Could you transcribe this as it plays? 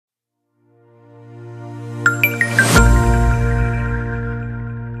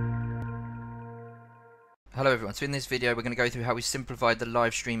everyone, so in this video we're going to go through how we simplified the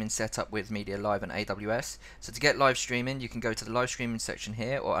live streaming setup with MediaLive and AWS. So to get live streaming, you can go to the live streaming section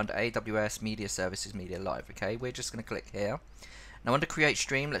here, or under AWS Media Services MediaLive. Okay, we're just going to click here. Now under create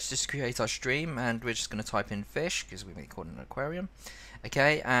stream, let's just create our stream, and we're just going to type in fish because we're recording an aquarium.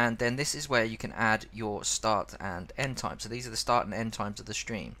 Okay, and then this is where you can add your start and end time. So these are the start and end times of the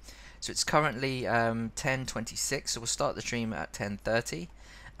stream. So it's currently 10:26, so we'll start the stream at 10:30.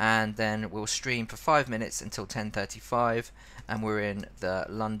 And then we'll stream for 5 minutes until 10:35, and we're in the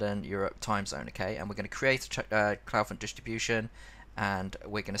London, Europe time zone. Okay, and we're going to create a Cloudfront Distribution, and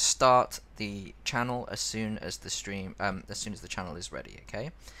we're going to start the channel as soon as the stream, as soon as the channel is ready.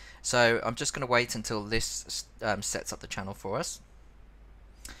 Okay, so I'm just going to wait until this sets up the channel for us.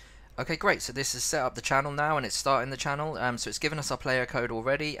 Okay, great. So this has set up the channel now, and it's starting the channel. So it's given us our player code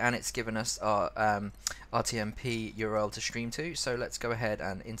already, and it's given us our RTMP URL to stream to. So let's go ahead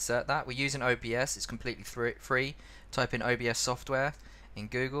and insert that. We're using OBS. It's completely free. Type in OBS software in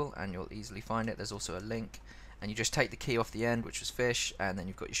Google, and you'll easily find it. There's also a link, and you just take the key off the end, which was fish, and then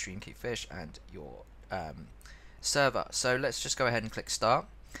you've got your stream key fish and your server. So let's just go ahead and click start.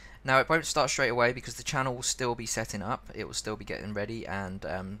 Now it won't start straight away because the channel will still be setting up. It will still be getting ready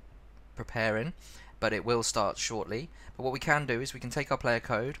and preparing, but it will start shortly. But what we can do is we can take our player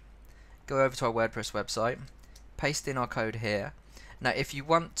code, go over to our WordPress website, paste in our code here. Now if you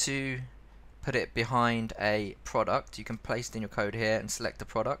want to put it behind a product, you can paste in your code here and select the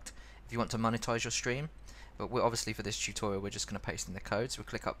product if you want to monetize your stream. But we're obviously, for this tutorial, we're just going to paste in the code, so we'll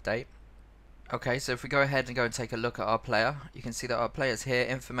click update. Okay, so if we go ahead and go and take a look at our player, you can see that our player's here,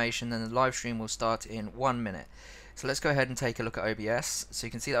 information, and the live stream will start in 1 minute. So let's go ahead and take a look at OBS. So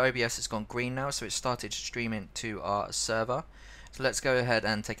you can see that OBS has gone green now, so it started streaming to our server. So let's go ahead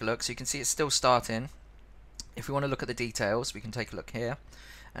and take a look. So you can see it's still starting. If we want to look at the details, we can take a look here,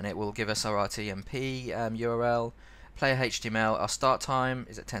 and it will give us our RTMP URL, player HTML. Our start time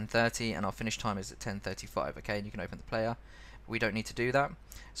is at 10:30, and our finish time is at 10:35. Okay, and you can open the player. We don't need to do that.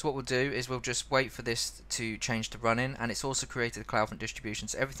 So what we'll do is we'll just wait for this to change to running, and it's also created a Cloudfront distribution,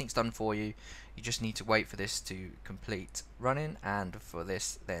 so everything's done for you. You just need to wait for this to complete running, and for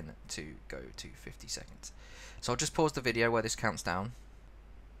this then to go to 50 seconds. So I'll just pause the video where this counts down.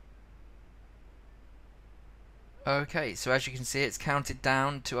 Okay, so as you can see, it's counted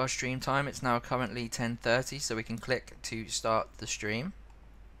down to our stream time. It's now currently 10:30, so we can click to start the stream.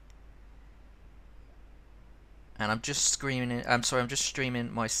 And I'm just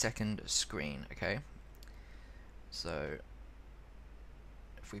streaming my second screen. Okay, so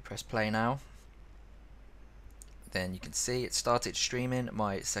if we press play now, then you can see it started streaming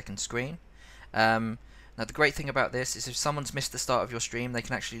my second screen. Now the great thing about this is if someone's missed the start of your stream, they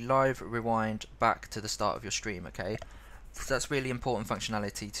can actually live rewind back to the start of your stream. Okay, so that's really important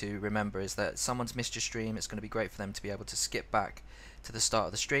functionality to remember, is that if someone's missed your stream, it's going to be great for them to be able to skip back to the start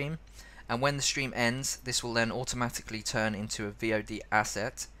of the stream. And when the stream ends, this will then automatically turn into a VOD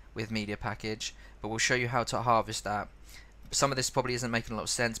asset with MediaPackage, but we'll show you how to harvest that. Some of this probably isn't making a lot of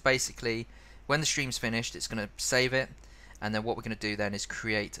sense. Basically, when the stream's finished, it's going to save it, and then what we're going to do then is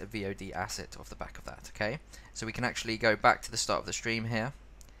create a VOD asset off the back of that. Okay, so we can actually go back to the start of the stream here.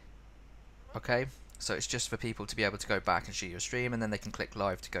 Okay, so it's just for people to be able to go back and see your stream, and then they can click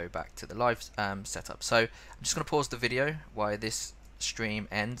live to go back to the live setup. So I'm just going to pause the video while this stream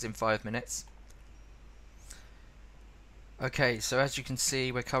ends in 5 minutes. Okay, so as you can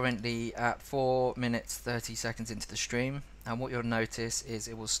see, we're currently at 4 minutes 30 seconds into the stream, and what you'll notice is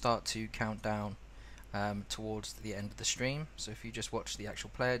it will start to count down towards the end of the stream. So if you just watch the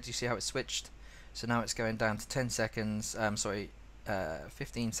actual player, do you see how it switched? So now it's going down to 10 seconds,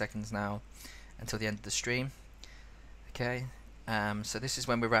 15 seconds now until the end of the stream. Okay, so this is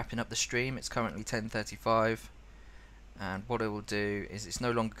when we're wrapping up the stream. It's currently 10:35. And what it will do is it's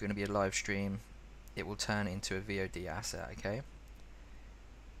no longer going to be a live stream, it will turn into a VOD asset.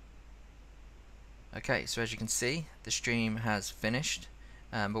 Okay, so as you can see, the stream has finished,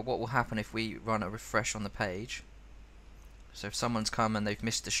 but what will happen if we run a refresh on the page, so if someone's come and they've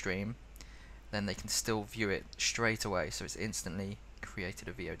missed the stream, then they can still view it straight away, so it's instantly created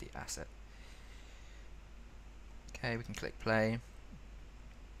a VOD asset. Okay, we can click play.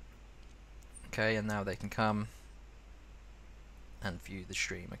 Okay, and now they can come and view the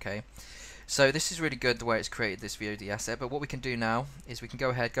stream. Okay, so this is really good the way it's created this VOD asset, but what we can do now is we can go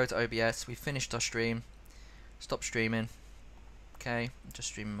ahead, go to OBS, we finished our stream, stop streaming. Okay, just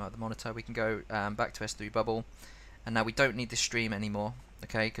streaming the monitor. We can go back to S3 bubble, and now we don't need this stream anymore,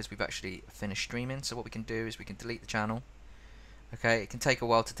 okay, because we've actually finished streaming. So what we can do is we can delete the channel. Okay, it can take a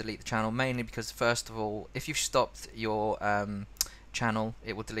while to delete the channel, mainly because first of all, if you've stopped your channel,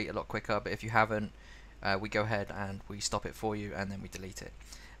 it will delete a lot quicker, but if you haven't, we go ahead and we stop it for you, and then we delete it.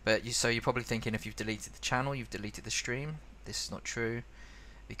 But so you're probably thinking, if you've deleted the channel, you've deleted the stream. This is not true,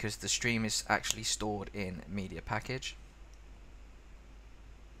 because the stream is actually stored in MediaPackage.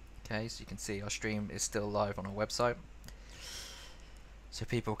 Okay, so you can see our stream is still live on our website, so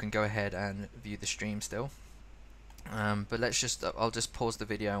people can go ahead and view the stream still. But I'll just pause the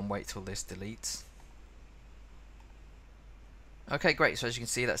video and wait till this deletes. Okay, great. So as you can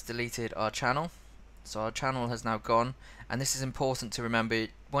see, that's deleted our channel. So our channel has now gone, and this is important to remember.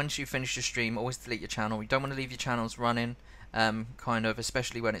 Once you finish your stream, always delete your channel. You don't want to leave your channels running,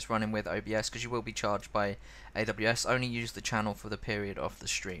 especially when it's running with OBS, because you will be charged by AWS. Only use the channel for the period of the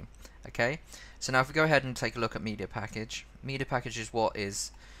stream. Okay, so now if we go ahead and take a look at MediaPackage, MediaPackage is what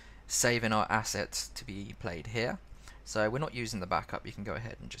is saving our assets to be played here. So we're not using the backup. You can go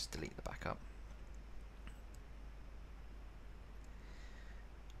ahead and just delete the backup.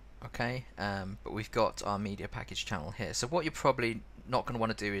 Okay, but we've got our MediaPackage channel here. So what you're probably not going to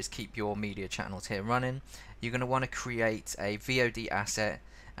want to do is keep your media channels here running. You're going to want to create a VOD asset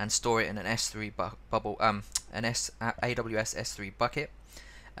and store it in an S3 AWS S3 bucket,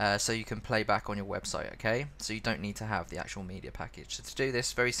 so you can play back on your website. Okay, so you don't need to have the actual MediaPackage. So to do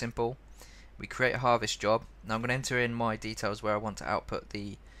this, very simple. We create a harvest job. Now I'm going to enter in my details where I want to output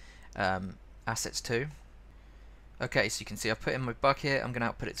the assets to. Okay, so you can see I've put in my bucket. I'm going to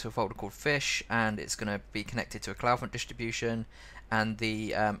output it to a folder called fish, and it's going to be connected to a Cloudfront distribution, and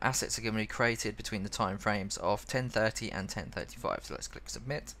the assets are going to be created between the time frames of 10:30 and 10:35. So let's click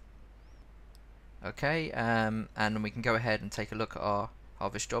submit. Okay, and we can go ahead and take a look at our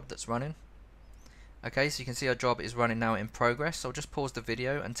harvest job that's running. Okay, so you can see our job is running now in progress. So I'll just pause the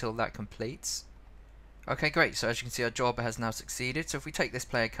video until that completes. Okay, great. So as you can see, our job has now succeeded. So if we take this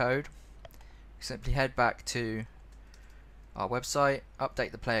player code, we simply head back to our website,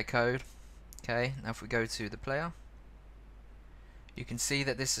 update the player code. Okay, now if we go to the player, you can see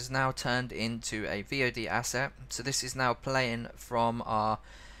that this is now turned into a VOD asset. So this is now playing from our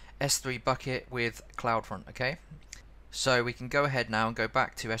S3 bucket with Cloudfront. Okay, so we can go ahead now and go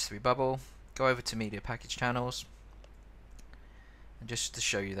back to S3 Bubble, go over to MediaPackage channels, and just to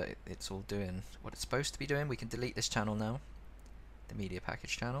show you that it's all doing what it's supposed to be doing, we can delete this channel now, the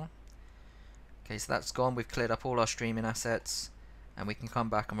MediaPackage channel. Okay, so that's gone. We've cleared up all our streaming assets, and we can come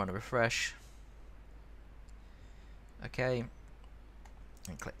back and run a refresh. Okay,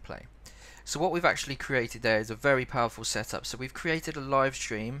 and click play. So what we've actually created there is a very powerful setup. So we've created a live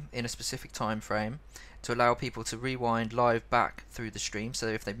stream in a specific time frame to allow people to rewind live back through the stream, so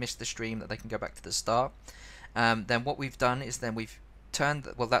if they've missed the stream, that they can go back to the start. Then what we've done is then we've turned,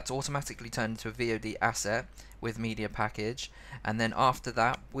 well, that's automatically turned into a VOD asset with MediaPackage, and then after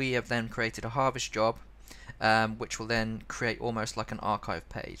that we have then created a harvest job, which will then create almost like an archive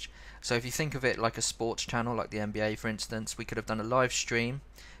page. So if you think of it like a sports channel, like the NBA for instance, we could have done a live stream.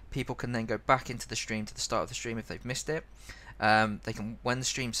 People can then go back into the stream to the start of the stream if they've missed it. They can, when the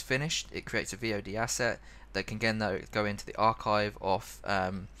stream's finished, it creates a VOD asset that can again go into the archive of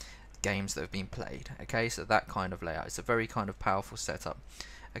games that have been played. Okay, so that kind of layout. It's a very kind of powerful setup.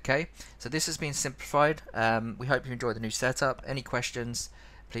 Okay, so this has been simplified. We hope you enjoy the new setup. Any questions,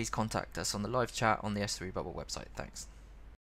 please contact us on the live chat on the S3 Bubble website. Thanks.